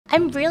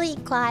I'm really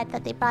glad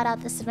that they brought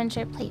out this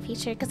adventure plate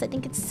feature because I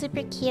think it's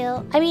super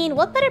cute. I mean,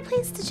 what better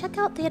place to check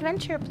out the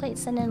adventure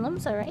plates than in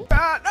Limsa, right?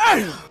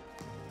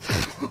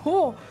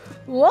 Oh.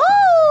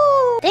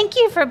 Whoa! Thank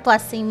you for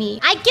blessing me.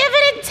 I give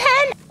it a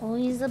 10. Oh,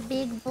 he's a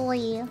big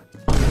boy.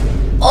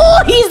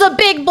 Oh, he's a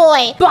big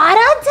boy.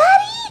 Bada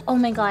Daddy? Oh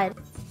my god.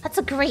 That's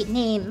a great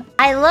name.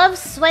 I love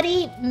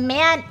sweaty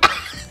man.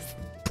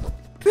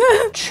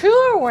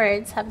 Truer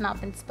words have not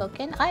been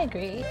spoken. I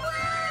agree.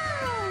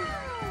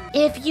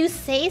 If you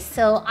say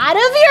so. Out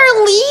of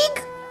your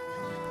league?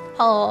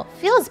 Oh,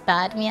 feels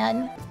bad,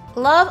 man.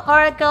 Love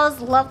Aura girls,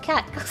 love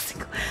cat girls.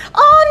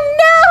 Oh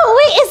no!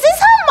 Wait, is this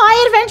how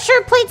my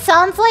adventure plate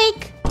sounds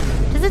like?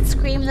 Does it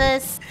scream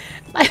this?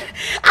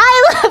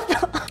 I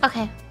love...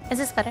 Okay, is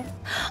this better?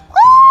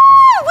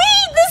 Oh,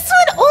 wait, this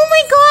one! Oh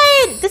my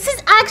god! This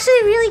is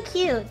actually really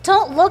cute.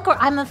 Don't look or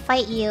I'ma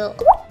fight you.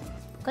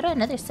 Go to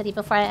another city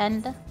before I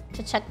end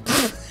to check.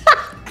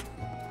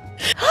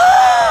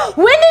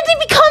 When did it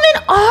become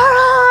an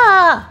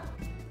aura?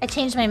 I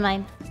changed my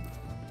mind.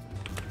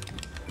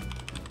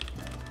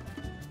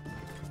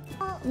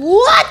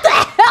 What the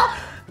hell?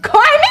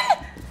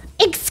 Carmen?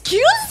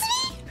 Excuse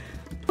me?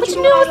 What you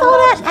doing with all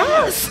that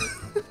ass?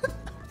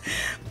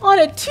 On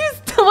a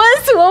Tuesday,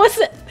 what was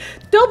it?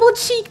 Double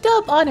cheeked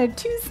up on a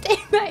Tuesday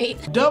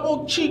night.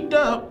 Double cheeked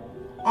up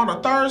on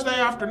a Thursday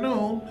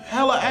afternoon.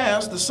 Hella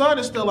ass, the sun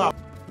is still out.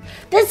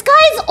 This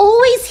guy's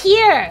always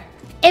here.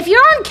 If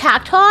you're on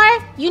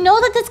Cactuar, you know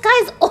that this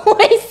guy's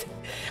always...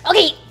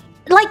 Okay,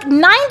 like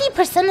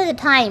 90% of the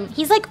time,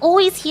 he's like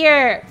always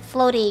here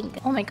floating.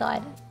 Oh my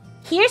god.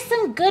 Here's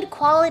some good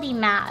quality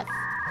math.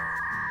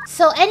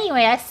 So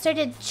anyway, I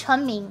started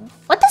chumming.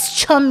 What does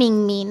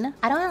chumming mean?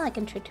 I don't know, like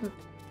intro to...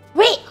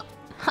 Wait!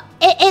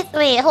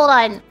 Wait, hold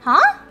on.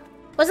 Huh?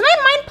 Was my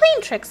mind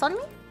playing tricks on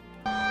me?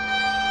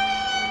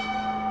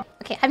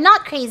 Okay, I'm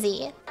not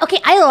crazy. Okay,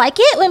 I like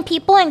it when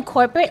people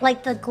incorporate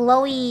like the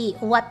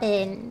glowy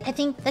weapon. I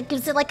think that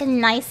gives it like a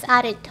nice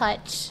added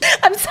touch.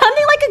 I'm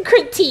sounding like a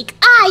critique.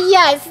 Ah,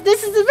 yes,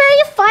 this is a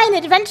very fine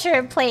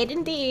adventure plate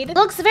indeed.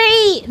 Looks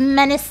very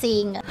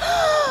menacing.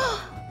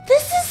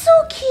 This is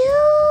so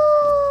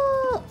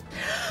cute.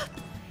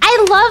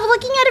 I love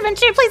looking at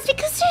adventure plates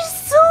because they're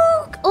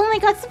so... Oh my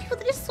god, some people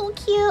that are so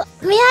cute.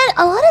 Man,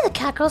 a lot of the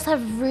cat girls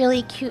have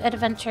really cute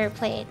adventure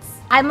plates.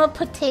 I'm a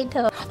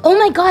potato. Oh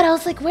my god, I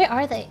was like, where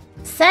are they?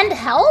 Send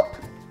help?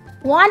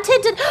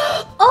 Wanted to...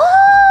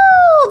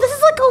 Oh, this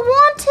is like a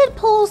wanted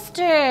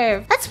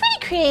poster. That's pretty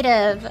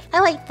creative. I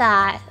like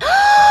that.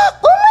 Oh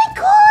my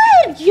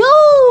god! Yo,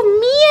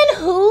 me and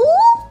who?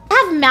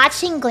 I have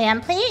matching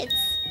glam plates.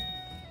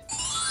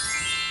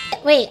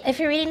 Wait, if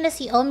you're reading this,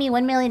 you owe me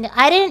 1 million.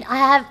 I don't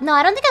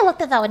think I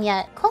looked at that one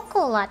yet.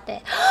 Cocoa latte.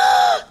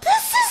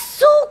 This is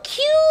so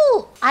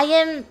cute. I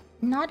am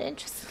not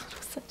interested.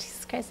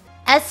 Jesus Christ.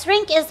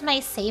 S-rank is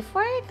my safe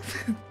word.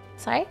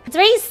 Sorry. It's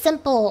very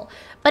simple,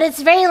 but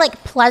it's very like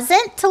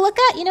pleasant to look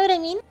at. You know what I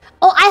mean?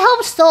 Oh, I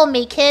hope Soul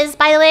make his,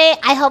 by the way.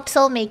 I hope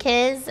Soul make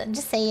his. I'm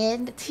just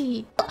saying.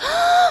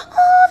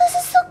 Oh, this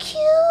is so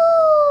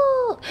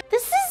cute.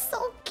 This is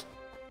so cute.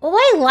 Oh,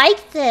 I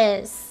like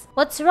this.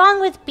 What's wrong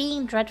with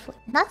being dreadful?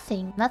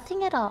 Nothing.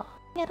 Nothing at all.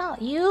 Nothing at all.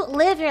 You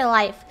live your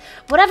life.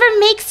 Whatever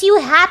makes you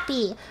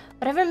happy.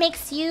 Whatever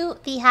makes you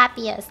the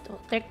happiest.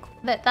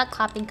 That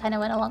clapping kind of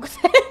went along with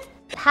it.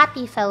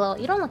 Happy fellow.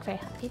 You don't look very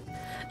happy.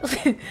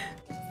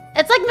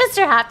 It's like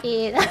Mr.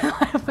 Happy.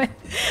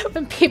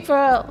 when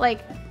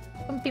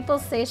people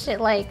say shit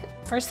like,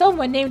 for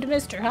someone named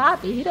Mr.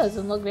 Happy, he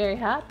doesn't look very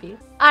happy.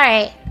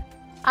 Alright.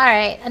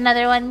 Alright.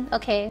 Another one.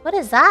 Okay. What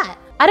is that?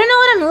 I don't know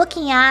what I'm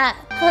looking at.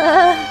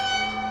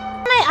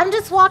 I'm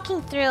just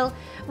walking through.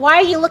 Why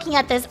are you looking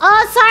at this?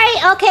 Oh,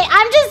 sorry. Okay,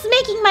 I'm just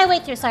making my way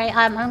through. Sorry.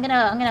 I'm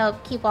gonna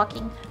keep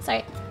walking.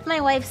 Sorry. My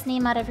wife's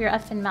name out of your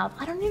effing mouth.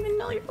 I don't even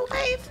know your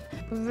wife.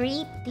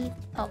 Repeat.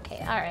 Okay,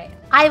 all right.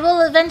 I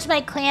will avenge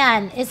my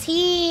clan. Is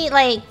he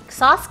like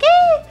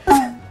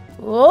Sasuke?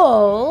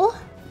 Whoa.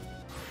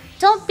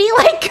 Don't be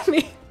like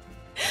me.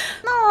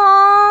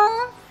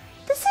 Aww.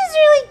 This is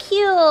really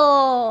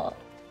cute.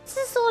 This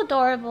is so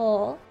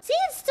adorable. See,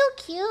 it's still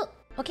cute.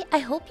 Okay, I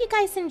hope you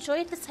guys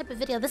enjoyed this type of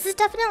video. This is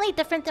definitely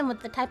different than what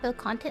the type of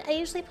content I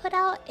usually put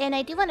out. And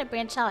I do want to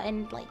branch out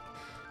and like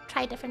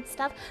try different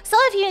stuff. So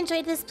if you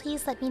enjoyed this,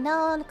 please let me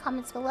know in the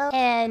comments below.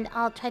 And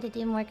I'll try to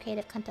do more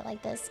creative content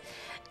like this.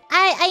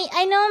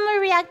 I know I'm a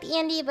React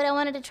Andy, but I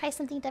wanted to try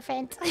something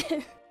different.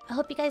 I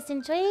hope you guys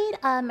enjoyed.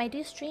 I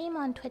do stream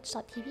on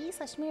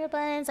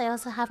twitch.tv/mirrorbuns. I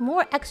also have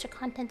more extra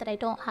content that I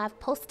don't have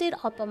posted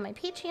up on my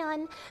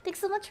Patreon. Thanks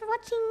so much for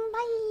watching.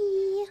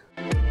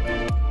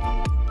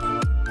 Bye!